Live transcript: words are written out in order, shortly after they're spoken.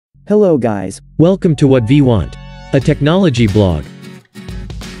Hello guys. Welcome to What We Want, a technology blog.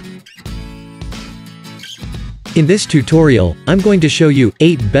 In this tutorial, I'm going to show you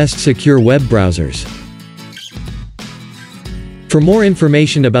 8 best secure web browsers. For more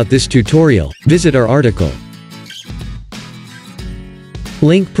information about this tutorial, visit our article.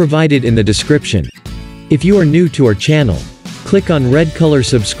 Link provided in the description. If you are new to our channel, click on red color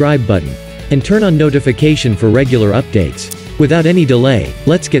subscribe button, and turn on notification for regular updates. Without any delay,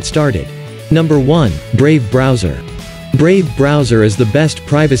 let's get started. Number 1, Brave Browser. Brave Browser is the best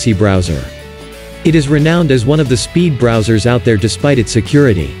privacy browser. It is renowned as one of the speed browsers out there despite its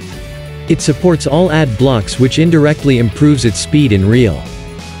security. It supports all ad blocks, which indirectly improves its speed in real.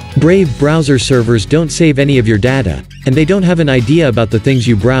 Brave browser servers don't save any of your data, and they don't have an idea about the things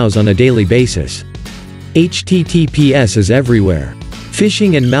you browse on a daily basis. HTTPS is everywhere.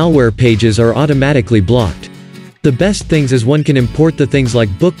 Phishing and malware pages are automatically blocked. The best things is one can import the things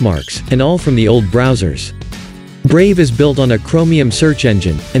like bookmarks, and all from the old browsers. Brave is built on a Chromium search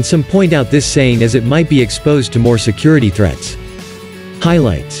engine, and some point out this saying as it might be exposed to more security threats.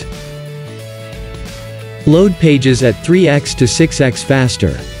 Highlights: load pages at 3x to 6x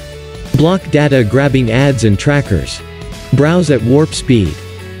faster. Block data grabbing ads and trackers. Browse at warp speed.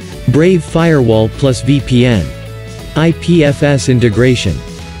 Brave Firewall plus VPN. IPFS integration.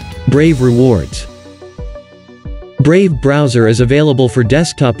 Brave Rewards. Brave Browser is available for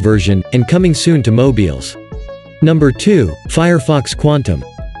desktop version, and coming soon to mobiles. Number 2, Firefox Quantum.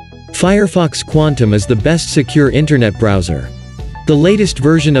 Firefox Quantum is the best secure internet browser. The latest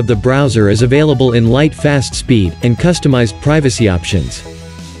version of the browser is available in light fast speed and customized privacy options,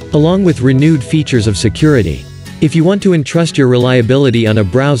 along with renewed features of security. If you want to entrust your reliability on a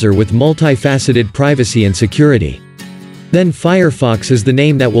browser with multifaceted privacy and security, then Firefox is the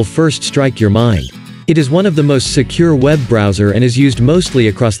name that will first strike your mind. It is one of the most secure web browser and is used mostly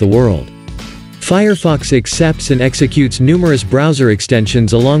across the world. Firefox accepts and executes numerous browser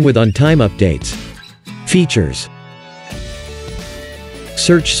extensions along with on-time updates. Features: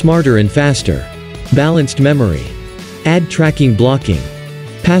 search smarter and faster. Balanced memory. Ad tracking blocking.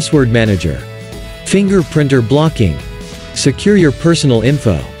 Password manager. Fingerprinter blocking. Secure your personal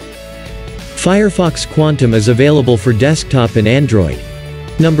info. Firefox Quantum is available for desktop and Android.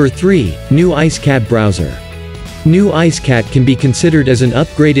 Number 3, GNU IceCat Browser. GNU IceCat can be considered as an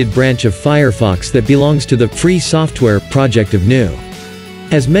upgraded branch of Firefox that belongs to the free software project of GNU.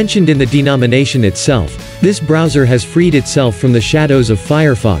 As mentioned in the denomination itself, this browser has freed itself from the shadows of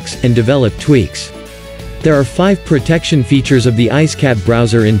Firefox and developed tweaks. There are 5 protection features of the IceCat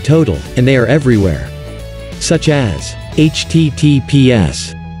browser in total, and they are everywhere, such as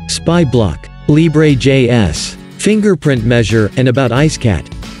HTTPS, Spy Block, Libre.js, Fingerprint Measure, and About IceCat.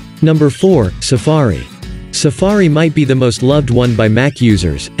 Number 4, Safari. Safari might be the most loved one by Mac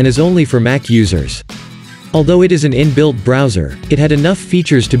users, and is only for Mac users. Although it is an inbuilt browser, it had enough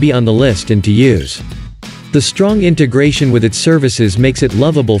features to be on the list and to use. The strong integration with its services makes it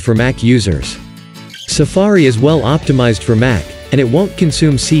lovable for Mac users. Safari is well optimized for Mac, and it won't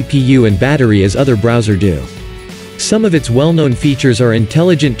consume CPU and battery as other browsers do. Some of its well-known features are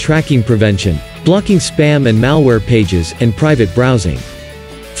intelligent tracking prevention, blocking spam and malware pages, and private browsing.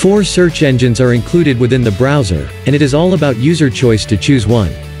 4 search engines are included within the browser, and it is all about user choice to choose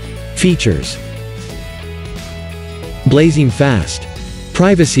one. Features: blazing fast.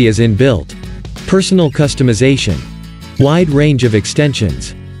 Privacy is inbuilt. Personal customization. Wide range of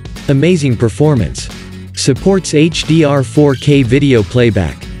extensions. Amazing performance. Supports HDR 4K video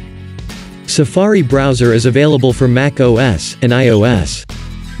playback. Safari browser is available for Mac OS and iOS.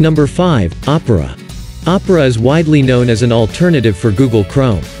 Number 5, Opera. Opera is widely known as an alternative for Google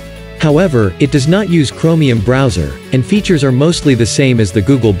Chrome. However, it does not use Chromium browser, and features are mostly the same as the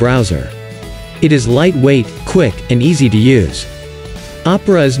Google browser. It is lightweight, quick, and easy to use.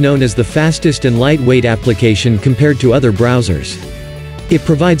 Opera is known as the fastest and lightweight application compared to other browsers. It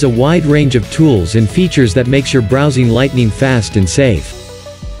provides a wide range of tools and features that makes your browsing lightning fast and safe.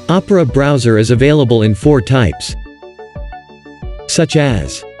 Opera browser is available in 4 types, such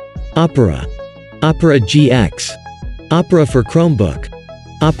as Opera, Opera GX, Opera for Chromebook,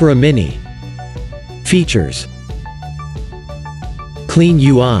 Opera Mini. Features: clean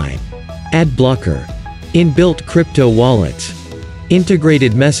UI, ad blocker, inbuilt crypto wallets,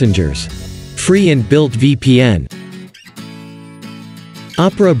 integrated messengers, free inbuilt VPN.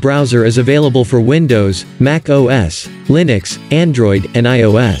 Opera browser is available for Windows, Mac OS, Linux, Android, and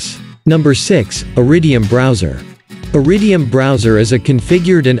iOS. Number 6, Iridium Browser. Iridium Browser is a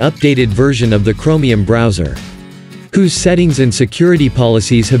configured and updated version of the Chromium browser, whose settings and security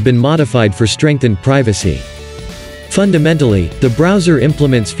policies have been modified for strengthened privacy. Fundamentally, the browser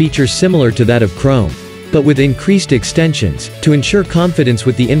implements features similar to that of Chrome, but with increased extensions, to ensure confidence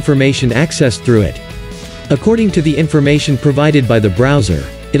with the information accessed through it. According to the information provided by the browser,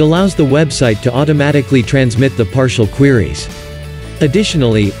 it allows the website to automatically transmit the partial queries.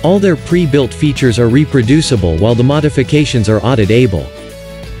 Additionally, all their pre-built features are reproducible while the modifications are auditable.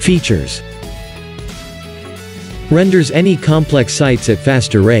 Features: renders any complex sites at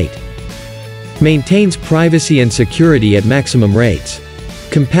faster rate. Maintains privacy and security at maximum rates.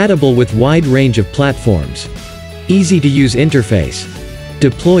 Compatible with wide range of platforms. Easy-to-use interface.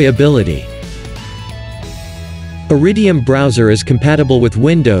 Deployability. Iridium browser is compatible with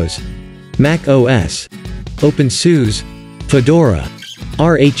Windows, Mac OS, OpenSUSE, Fedora,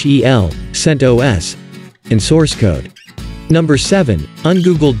 RHEL, CentOS, and source code. Number 7.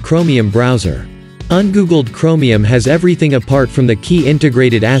 Ungoogled Chromium browser. Ungoogled Chromium has everything apart from the key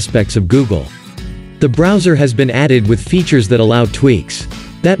integrated aspects of Google. The browser has been added with features that allow tweaks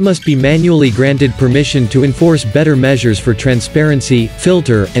that must be manually granted permission to enforce better measures for transparency,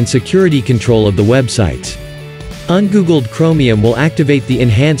 filter, and security control of the websites. Ungoogled Chromium will activate the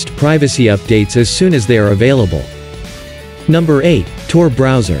enhanced privacy updates as soon as they are available. Number 8. Tor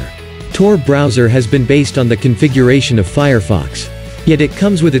browser. Tor browser has been based on the configuration of Firefox. Yet it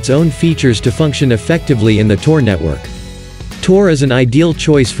comes with its own features to function effectively in the Tor network. Tor is an ideal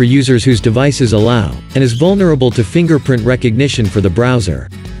choice for users whose devices allow, and is vulnerable to fingerprint recognition for the browser.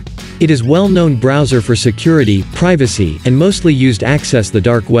 It is well-known browser for security, privacy, and mostly used access the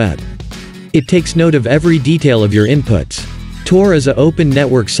dark web. It takes note of every detail of your inputs. Tor is a open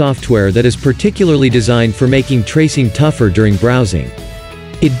network software that is particularly designed for making tracing tougher during browsing.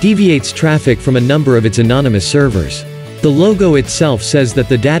 It deviates traffic from a number of its anonymous servers. The logo itself says that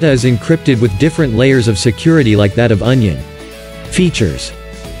the data is encrypted with different layers of security like that of Onion. Features: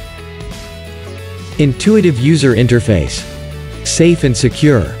 intuitive user interface. Safe and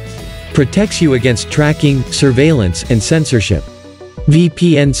secure. Protects you against tracking, surveillance, and censorship.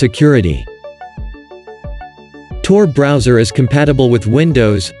 VPN security. Tor browser is compatible with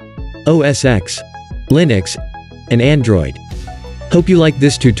Windows, OS X, Linux, and Android. Hope you like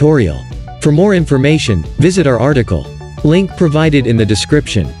this tutorial. For more information, visit our article. Link provided in the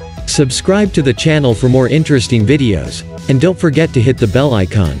description. Subscribe to the channel for more interesting videos, and don't forget to hit the bell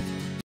icon.